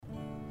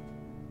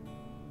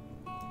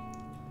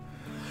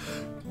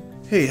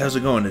Hey, how's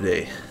it going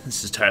today?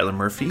 This is Tyler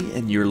Murphy,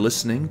 and you're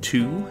listening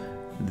to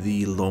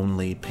the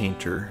Lonely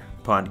Painter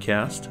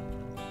podcast.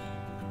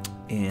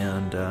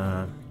 And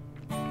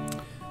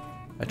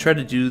I try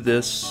to do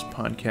this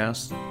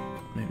podcast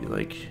maybe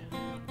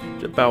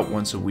about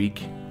once a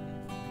week.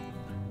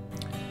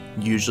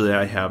 Usually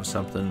I have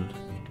something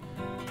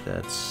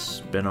that's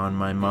been on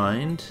my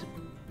mind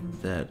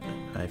that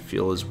I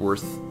feel is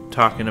worth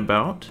talking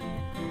about.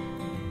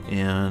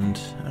 And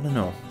I don't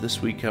know,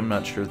 this week I'm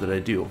not sure that I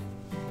do.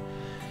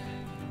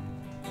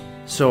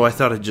 So I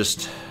thought I'd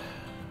just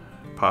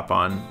pop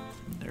on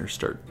or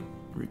start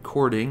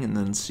recording and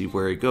then see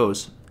where it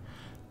goes.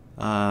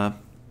 I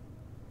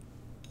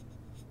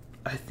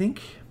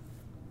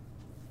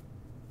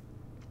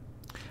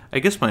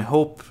guess my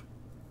hope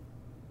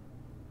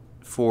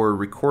for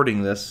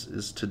recording this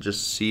is to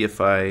just see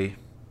if I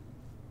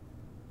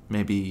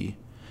maybe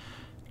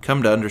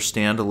come to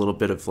understand a little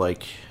bit of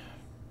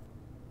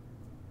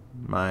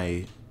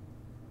my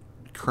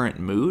current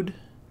mood.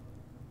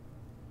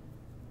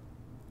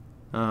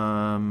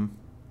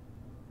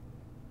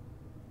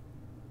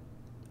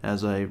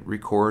 As I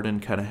record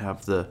and kind of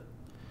have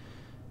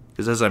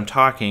because as I'm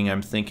talking,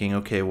 I'm thinking,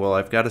 okay, well,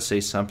 I've got to say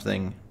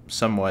something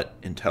somewhat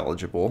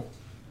intelligible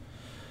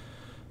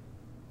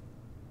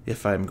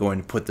if I'm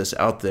going to put this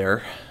out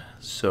there.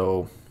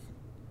 So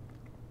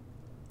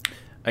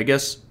I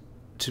guess,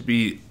 to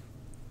be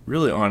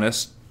really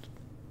honest,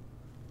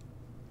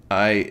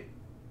 I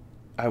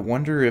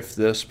wonder if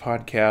this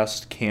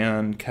podcast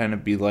can kind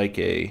of be like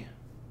a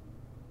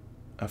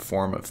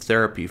form of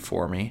therapy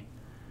for me,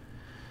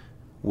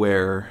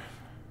 where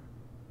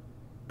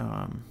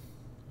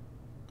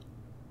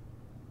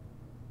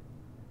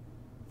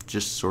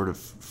just sort of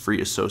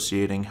free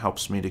associating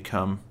helps me to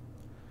come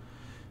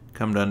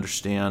to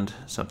understand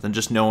something.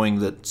 Just knowing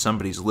that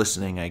somebody's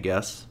listening, I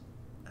guess,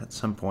 at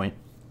some point.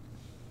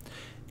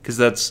 Because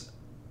that's,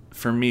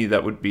 for me,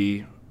 that would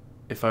be,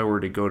 if I were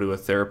to go to a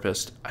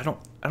therapist, I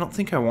don't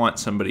think I want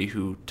somebody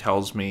who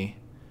tells me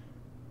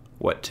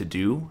what to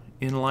do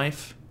in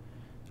life.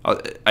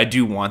 I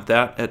do want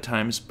that at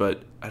times,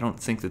 but I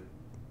think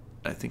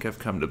I've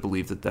come to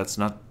believe that that's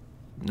not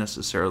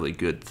necessarily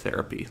good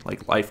therapy.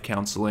 Like life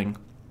counseling,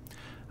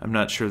 I'm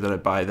not sure that I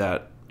buy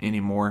that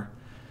anymore.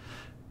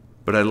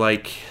 But I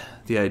like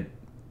the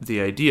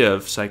idea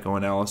of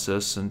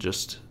psychoanalysis and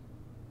just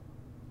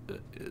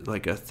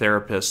like a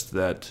therapist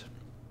that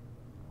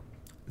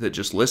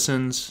just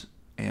listens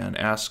and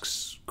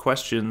asks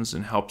questions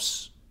and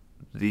helps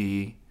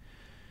the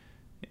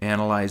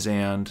analyze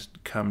and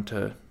come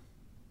to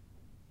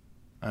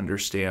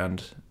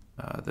understand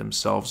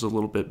themselves a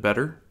little bit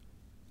better.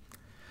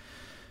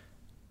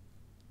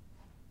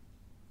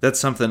 That's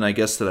something, I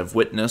guess, that I've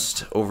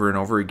witnessed over and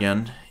over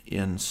again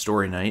in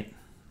story night.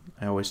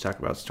 I always talk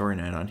about story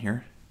night on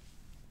here,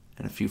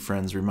 and a few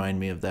friends remind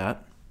me of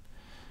that.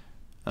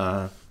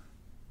 But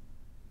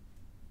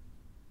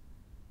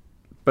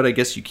I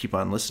guess you keep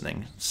on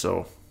listening,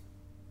 so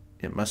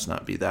it must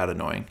not be that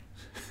annoying.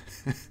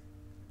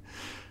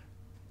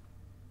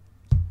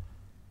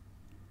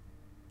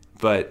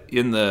 But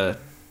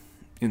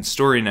in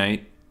story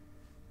night,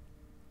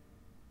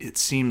 it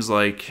seems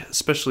like,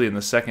 especially in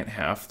the second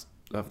half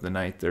of the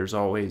night, there's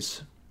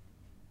always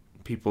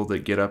people that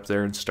get up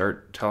there and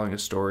start telling a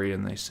story,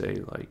 and they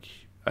say,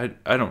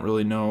 I don't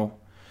really know,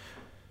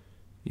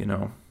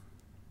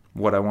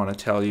 what I want to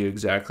tell you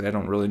exactly. I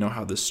don't really know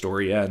how this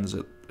story ends.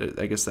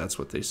 I guess that's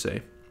what they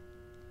say.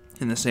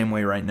 In the same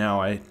way, right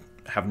now, I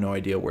have no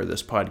idea where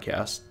this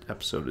podcast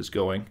episode is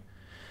going.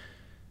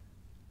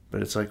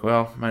 But it's like,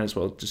 well, might as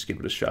well just give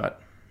it a shot,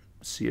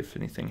 see if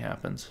anything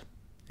happens.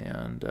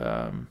 And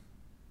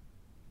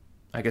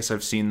I guess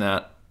I've seen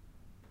that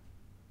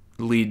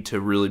lead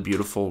to really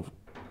beautiful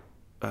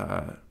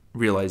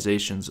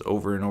realizations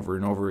over and over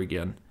and over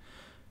again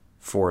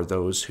for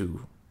those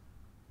who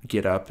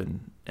get up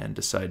and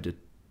decide to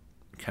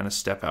kind of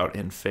step out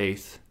in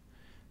faith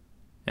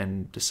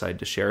and decide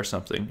to share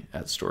something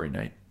at story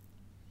night.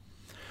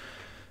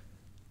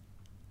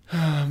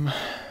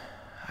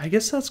 I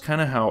guess that's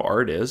kind of how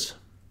art is.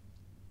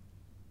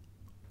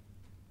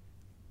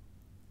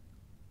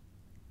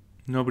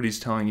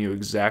 Nobody's telling you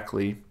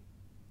exactly,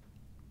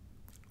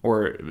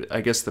 or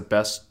I guess the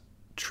best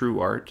true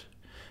art,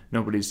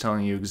 nobody's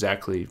telling you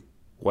exactly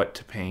what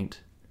to paint.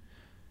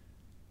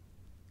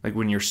 Like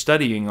when you're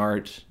studying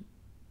art,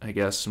 I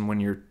guess, and when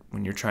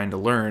you're trying to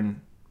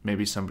learn,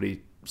 maybe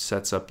somebody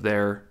sets up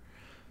their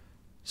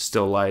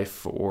still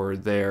life or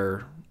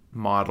their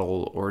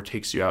model or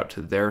takes you out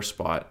to their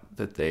spot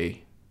that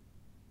they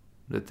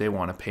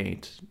want to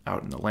paint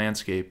out in the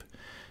landscape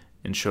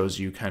and shows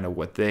you kind of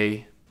what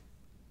they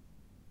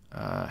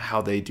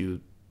how they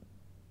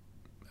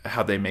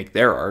make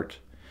their art.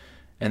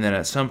 And then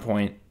at some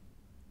point,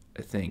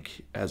 I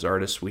think as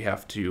artists we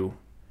have to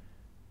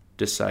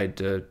decide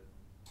to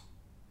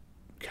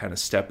kind of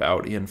step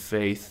out in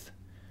faith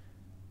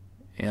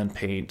and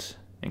paint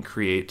and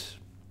create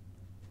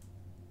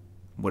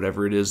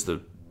whatever it is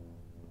that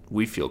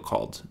we feel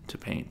called to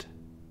paint.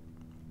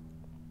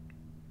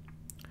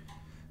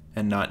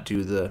 and not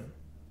do the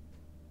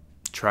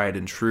tried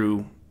and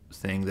true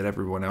thing that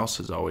everyone else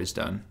has always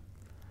done,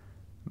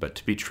 but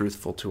to be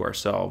truthful to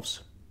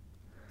ourselves.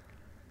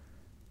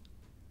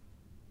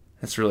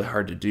 That's really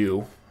hard to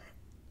do.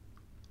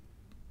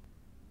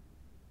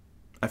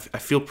 I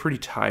feel pretty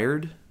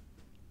tired,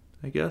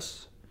 I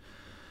guess.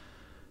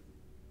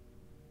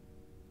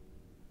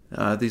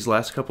 These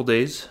last couple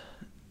days,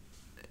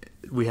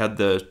 we had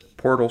the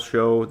Portal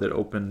show that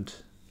opened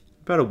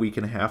about a week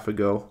and a half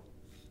ago,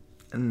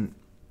 and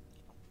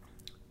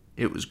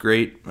it was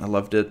great. I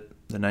loved it.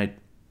 The night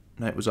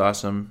was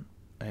awesome.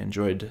 I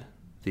enjoyed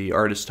the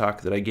artist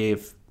talk that I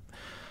gave.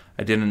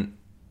 I didn't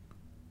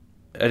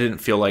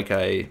feel like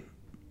I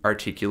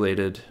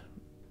articulated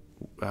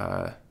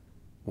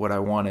what I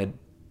wanted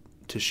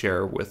to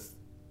share with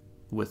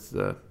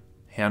the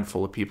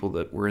handful of people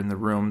that were in the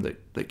room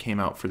that came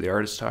out for the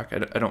artist talk.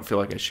 I don't feel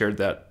like I shared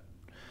that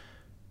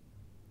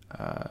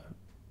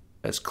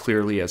as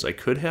clearly as I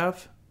could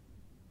have.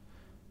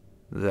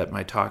 That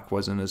my talk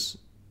wasn't as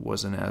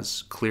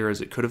clear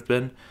as it could have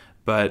been,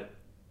 but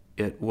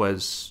it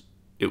was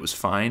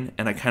fine,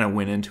 and I kind of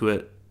went into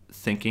it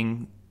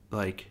thinking,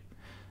 like,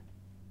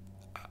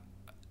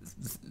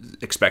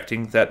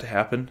 expecting that to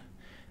happen,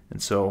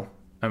 and so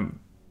I'm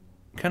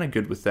kind of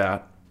good with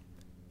that.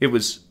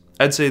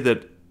 I'd say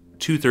that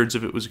 2/3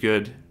 of it was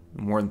good,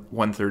 and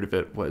 1/3 of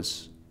it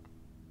was,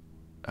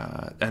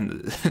 and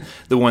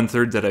the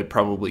 1/3 that I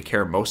probably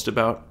care most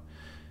about,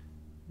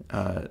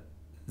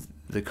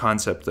 the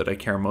concept that I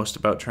care most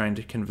about trying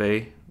to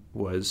convey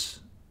was,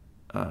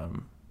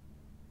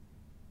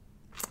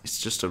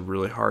 it's just a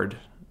really hard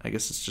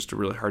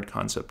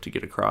concept to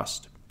get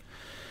across.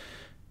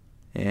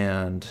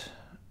 And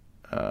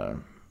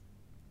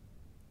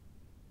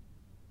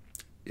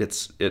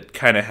it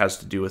kind of has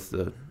to do with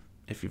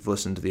if you've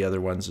listened to the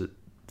other ones,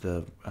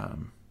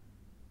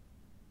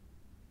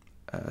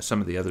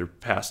 some of the other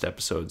past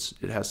episodes,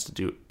 it has to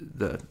do,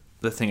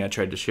 the thing I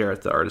tried to share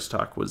at the artist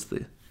talk was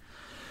the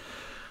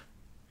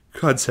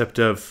concept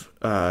of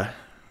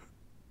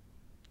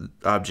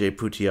objet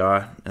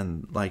putia,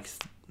 and like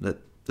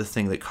the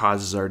thing that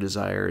causes our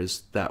desire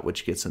is that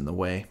which gets in the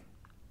way.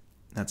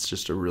 That's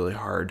just a really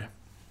hard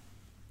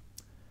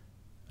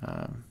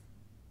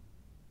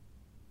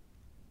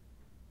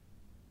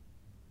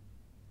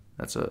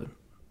that's a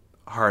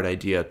hard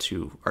idea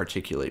to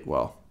articulate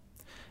well,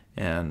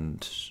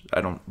 and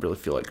I don't really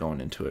feel like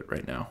going into it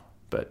right now.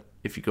 But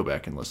if you go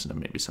back and listen to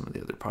maybe some of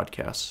the other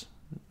podcasts,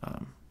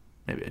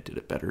 maybe I did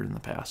it better in the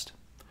past.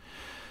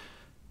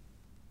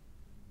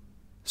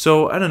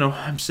 So I don't know,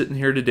 I'm sitting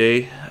here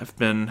today. I've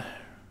been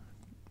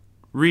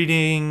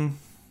reading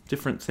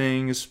different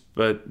things,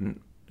 but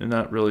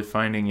not really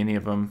finding any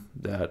of them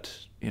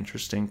that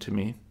interesting to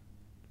me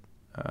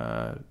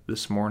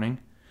this morning.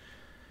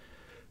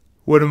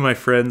 One of my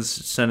friends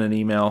sent an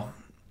email,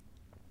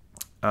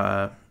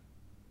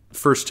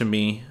 first to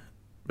me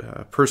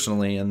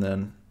personally, and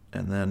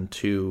then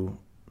to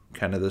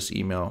kind of this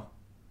email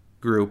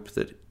group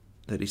that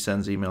he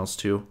sends emails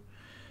to,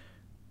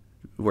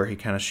 where he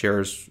kind of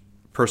shares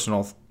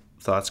personal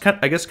thoughts.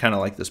 I guess kind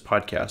of like this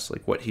podcast,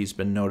 like what he's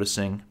been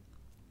noticing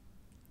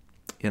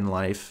in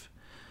life,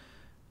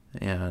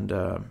 and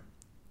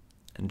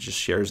just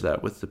shares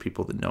that with the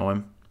people that know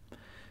him.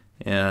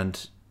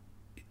 And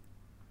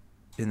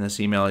in this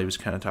email, he was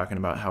kind of talking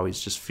about how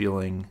he's just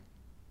feeling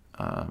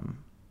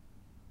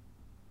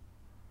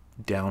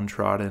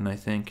downtrodden, I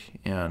think,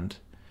 and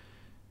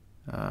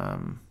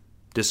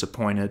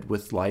disappointed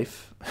with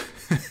life.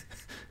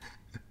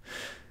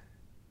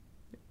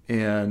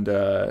 And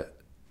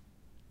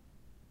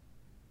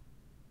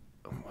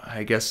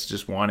I guess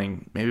just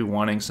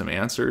wanting some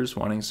answers,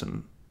 wanting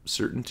some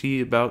certainty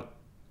about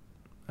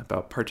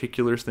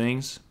particular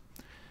things,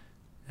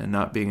 and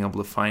not being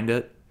able to find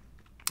it.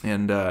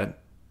 And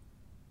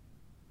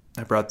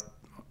I brought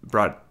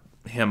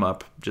him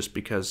up just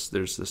because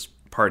there's this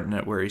part in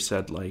it where he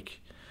said,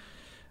 like,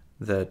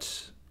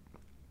 that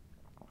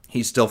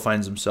he still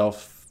finds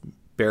himself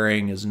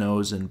burying his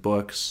nose in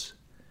books,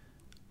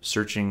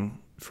 searching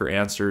for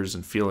answers,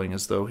 and feeling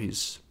as though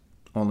he's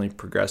only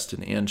progressed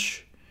an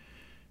inch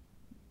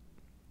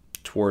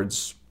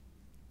towards,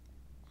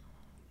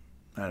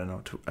 I don't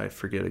know, I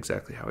forget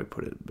exactly how he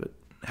put it, but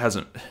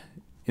hasn't,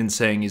 in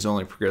saying he's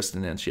only progressed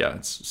an inch, yeah,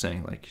 it's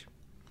saying like,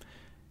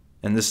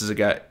 and this is a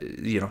guy,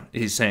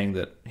 he's saying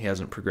that he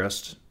hasn't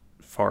progressed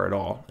far at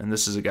all, and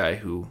this is a guy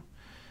who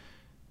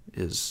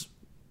is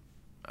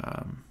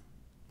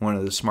one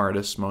of the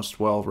smartest, most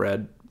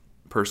well-read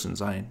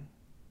persons I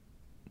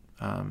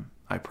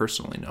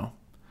personally know.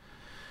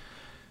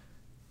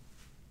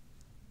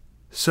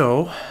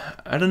 So,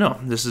 I don't know.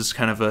 This is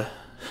kind of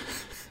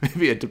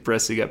maybe a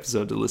depressing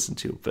episode to listen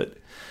to, but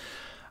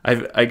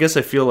I guess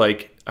I feel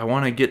like I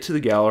want to get to the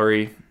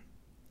gallery,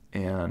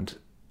 and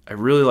I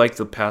really like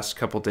the past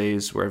couple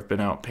days where I've been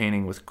out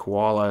painting with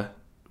Koala.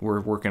 We're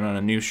working on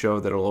a new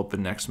show that'll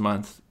open next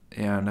month,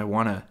 and I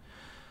want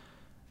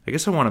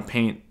to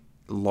paint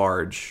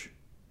large.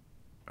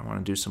 I want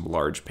to do some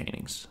large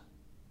paintings.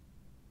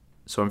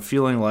 So I'm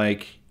feeling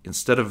like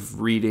instead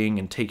of reading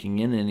and taking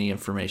in any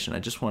information, I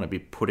just want to be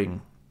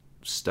putting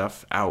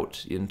stuff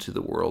out into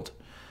the world.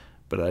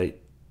 But I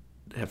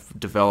have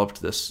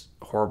developed this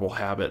horrible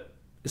habit.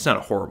 It's not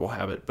a horrible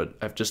habit, but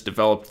I've just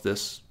developed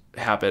this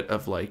habit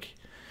of like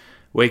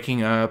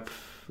waking up,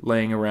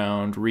 laying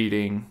around,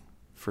 reading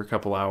for a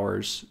couple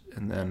hours,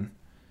 and then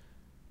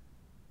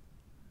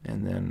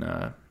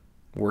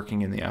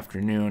working in the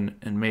afternoon.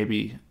 And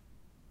maybe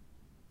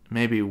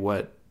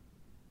what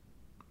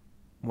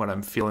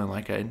I'm feeling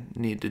like I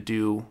need to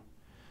do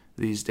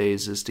these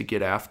days is to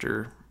get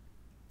after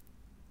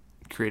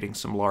creating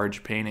some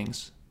large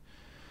paintings.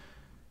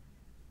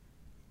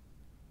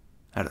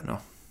 I don't know.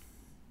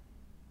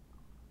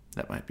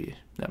 That might be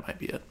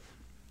it.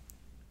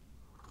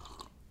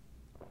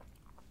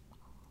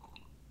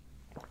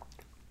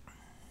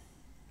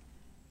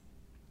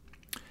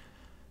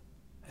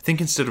 I think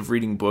instead of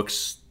reading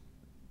books,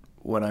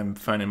 what I'm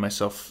finding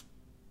myself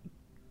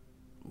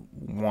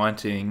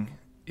wanting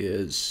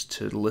is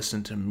to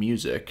listen to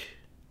music.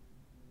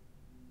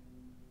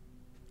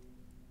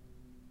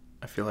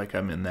 I feel like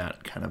I'm in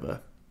that kind of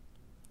a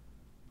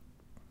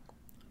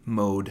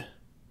mode.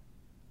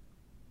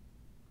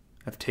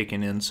 I've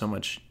taken in so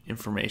much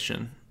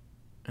information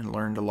and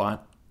learned a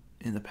lot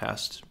in the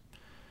past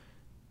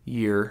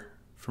year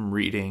from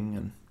reading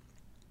and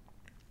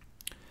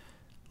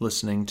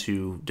listening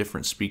to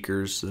different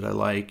speakers that I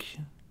like,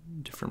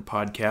 different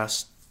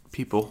podcast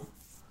people.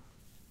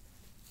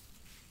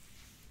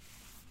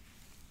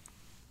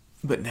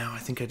 But now I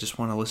think I just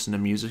want to listen to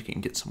music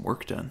and get some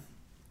work done.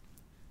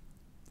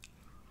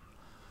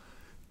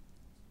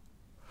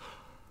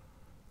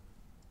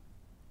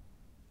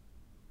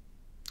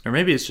 Or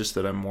maybe it's just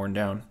that I'm worn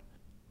down.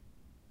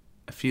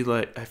 I feel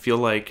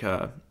like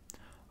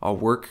I'll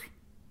work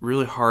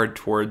really hard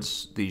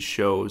towards these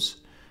shows,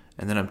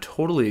 and then I'm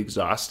totally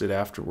exhausted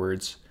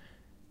afterwards,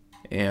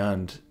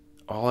 and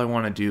all I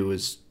want to do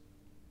is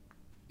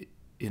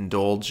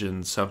indulge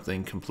in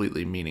something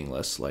completely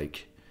meaningless.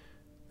 Like,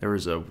 there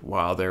was a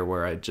while there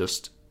where I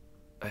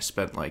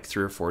spent like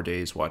 3 or 4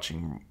 days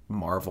watching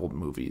Marvel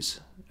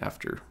movies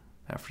after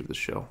the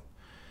show.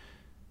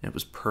 It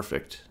was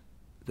perfect.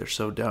 They're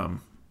so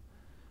dumb.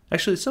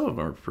 Actually, some of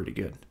them are pretty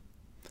good.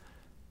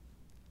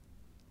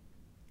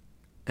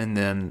 And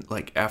then,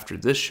 like, after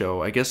this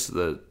show, I guess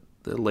the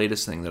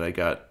latest thing that I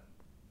got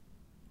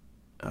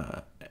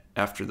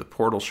after the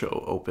Portal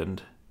show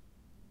opened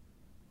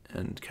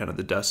and kind of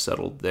the dust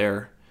settled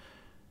there,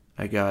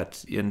 I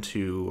got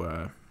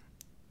into,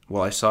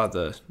 I saw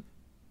the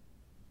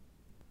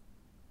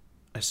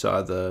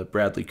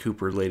Bradley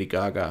Cooper Lady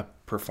Gaga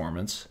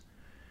performance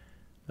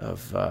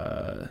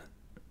of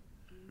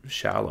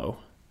Shallow.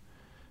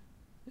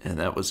 And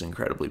that was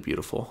incredibly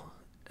beautiful.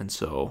 And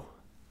so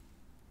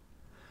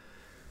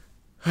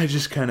I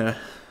just kind of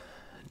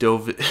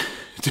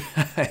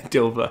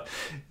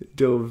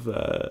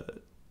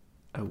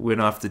I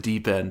went off the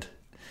deep end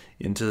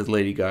into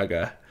Lady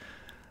Gaga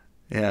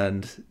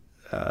and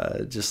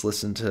just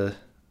listened to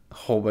a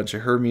whole bunch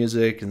of her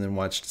music, and then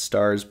watched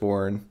Stars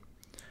Born,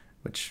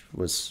 which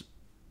was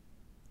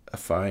a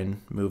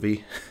fine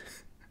movie,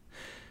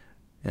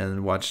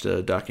 and watched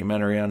a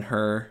documentary on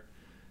her.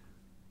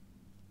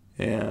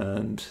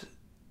 And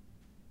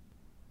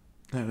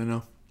I don't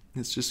know,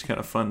 it's just kind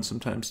of fun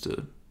sometimes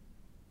to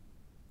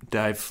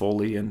dive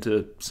fully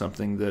into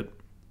something that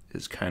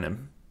is kind of,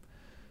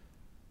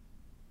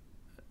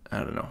 I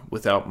don't know,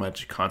 without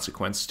much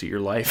consequence to your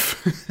life.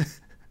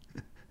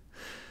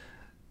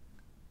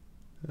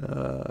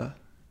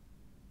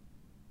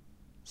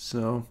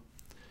 So,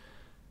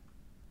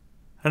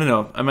 I don't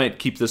know, I might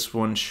keep this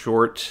one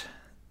short.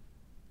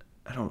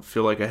 I don't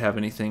feel like I have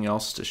anything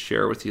else to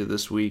share with you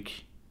this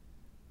week.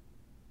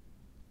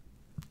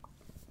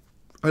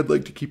 I'd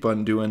like to keep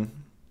on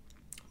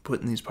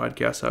putting these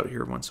podcasts out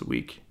here once a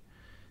week.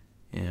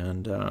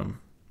 And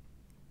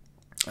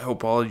I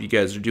hope all of you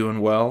guys are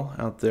doing well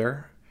out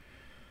there.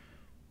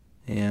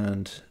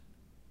 And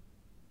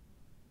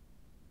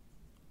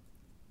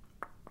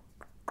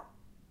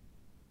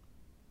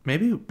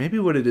maybe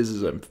what it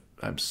is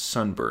I'm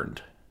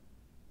sunburned.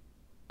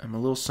 I'm a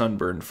little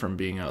sunburned from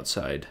being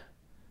outside.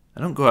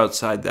 I don't go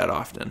outside that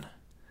often.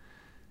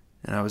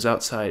 And I was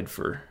outside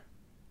for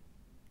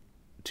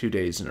 2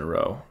 days in a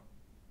row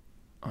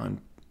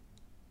on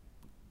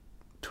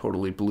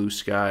totally blue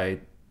sky,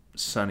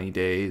 sunny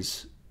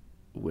days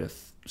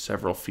with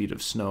several feet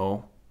of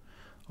snow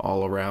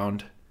all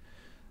around.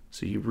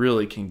 So you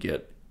really can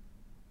get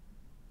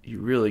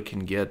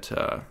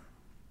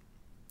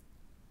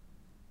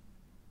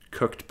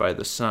cooked by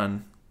the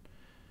sun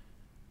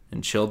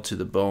and chilled to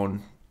the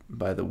bone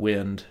by the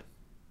wind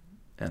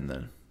and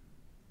the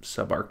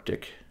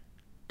subarctic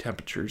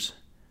temperatures.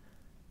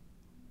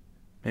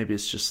 Maybe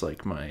it's just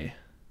like my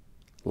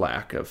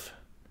lack of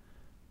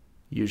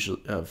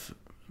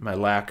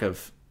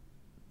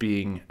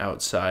being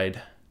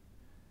outside.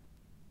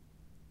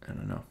 I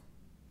don't know.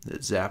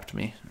 It zapped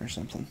me or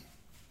something.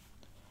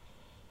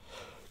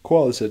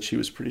 Koala said she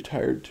was pretty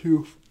tired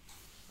too.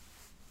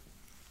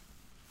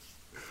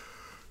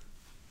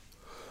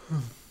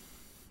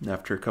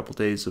 after a couple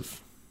days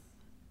of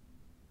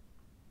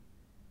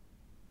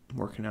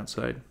working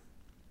outside.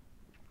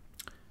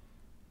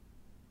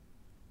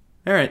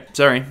 All right,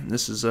 sorry.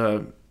 This is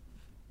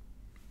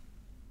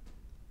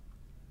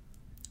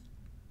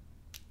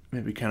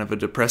maybe kind of a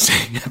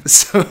depressing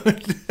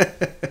episode.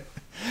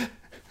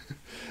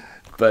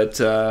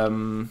 But I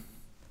don't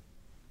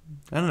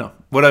know.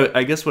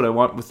 I guess what I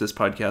want with this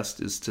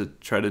podcast is to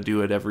try to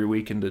do it every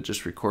week and to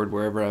just record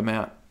wherever I'm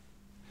at.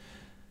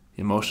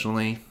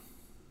 Emotionally,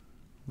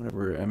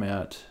 whatever I'm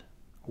at,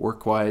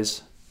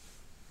 work-wise,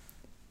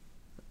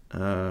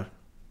 as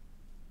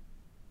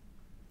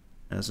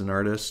an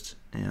artist,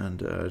 and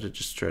to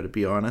just try to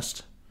be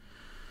honest.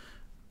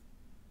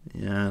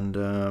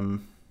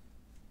 And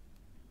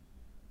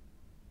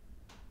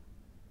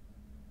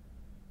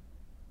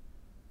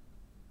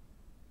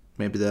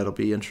maybe that'll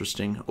be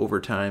interesting over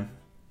time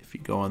if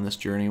you go on this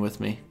journey with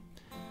me.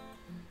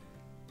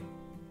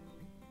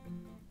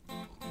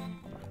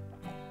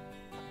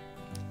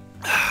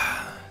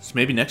 So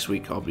maybe next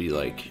week I'll be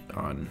like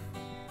I'll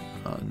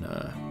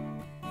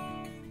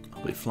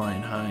be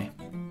flying high.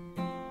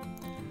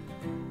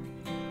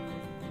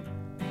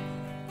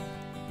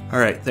 All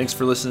right, thanks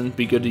for listening.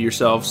 Be good to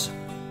yourselves.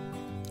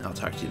 I'll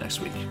talk to you next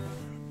week.